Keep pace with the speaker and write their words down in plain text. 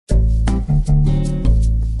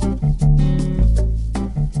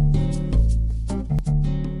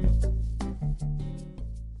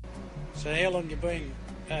been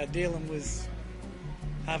dealing with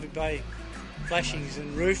Hervey Bay flashings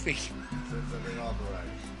and roofing? Since I've been operating.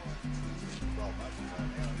 12 months ago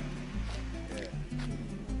now. Yeah.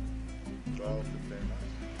 12 to 10 months.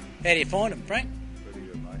 How do you find them, Frank? Pretty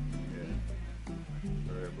good, mate. Yeah.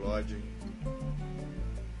 Very obliging.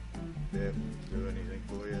 Yeah, do anything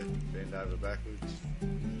for you. Bend over backwards.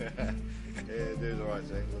 Yeah, do the right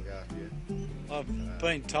thing. Look after you. I've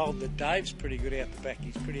been told that Dave's pretty good out the back.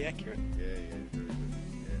 He's pretty accurate. Yeah, very good.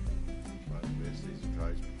 Yeah. One of the best. He's a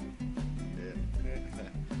tradesman. Yeah.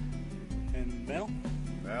 And Mel?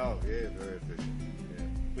 Mel, yeah, very efficient. Yeah.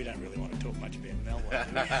 We don't really want to talk much about Mel.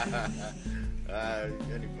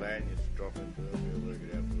 Any plan, you just drop into it, we'll work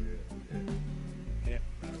it out for you. Yeah. Yep.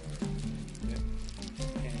 No worries. Yep.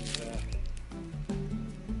 And,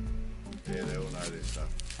 Yeah, they all know their stuff.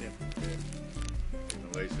 yep. Yeah.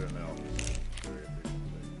 Even Lisa and Mel, very efficient.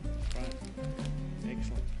 Right.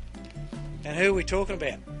 Excellent. And who are we talking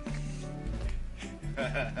about?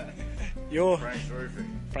 Your Frank's Roofing.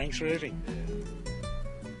 Frank's Roofing. Yeah.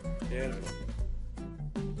 Yeah.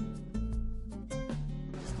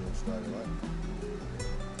 Just do it straight away.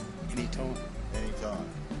 Anytime. Anytime.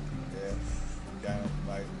 Yeah.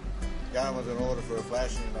 Going with an order for a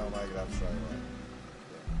flashing and I'll make it up straight away.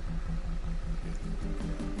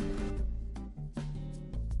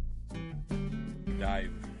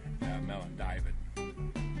 Dave, Mel and David, the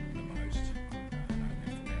most. Known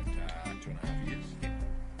them for about 2.5 years.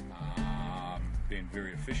 Been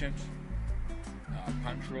very efficient,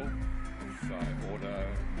 punctual with order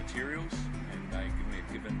materials, and they give me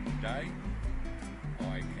a given day.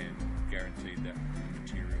 I can guarantee that the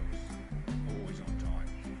materials are always on time.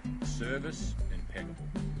 Service, impeccable,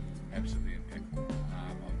 absolutely impeccable.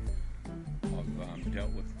 I've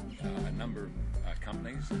dealt with a number of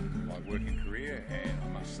companies in my working career, and I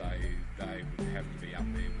must say they would have to be up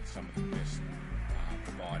there with some of the best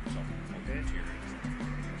providers of materials in my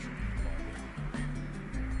working career.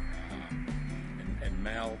 And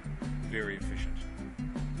Mal, very efficient.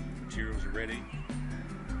 Materials are ready. He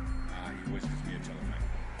always gives me a telephone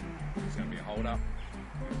call. If there's going to be a hold up,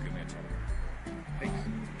 he'll give me a telephone.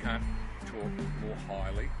 Can't talk more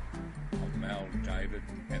highly of Mal, David,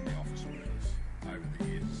 and the office workers over the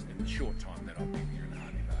years, in the short time that I've been here in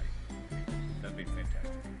Hervey Bay. They've been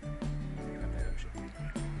fantastic.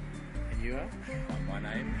 And you are? My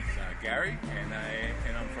name is Gary, and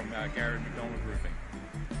I'm from Gary McDonald Roofing.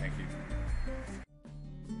 Thank you.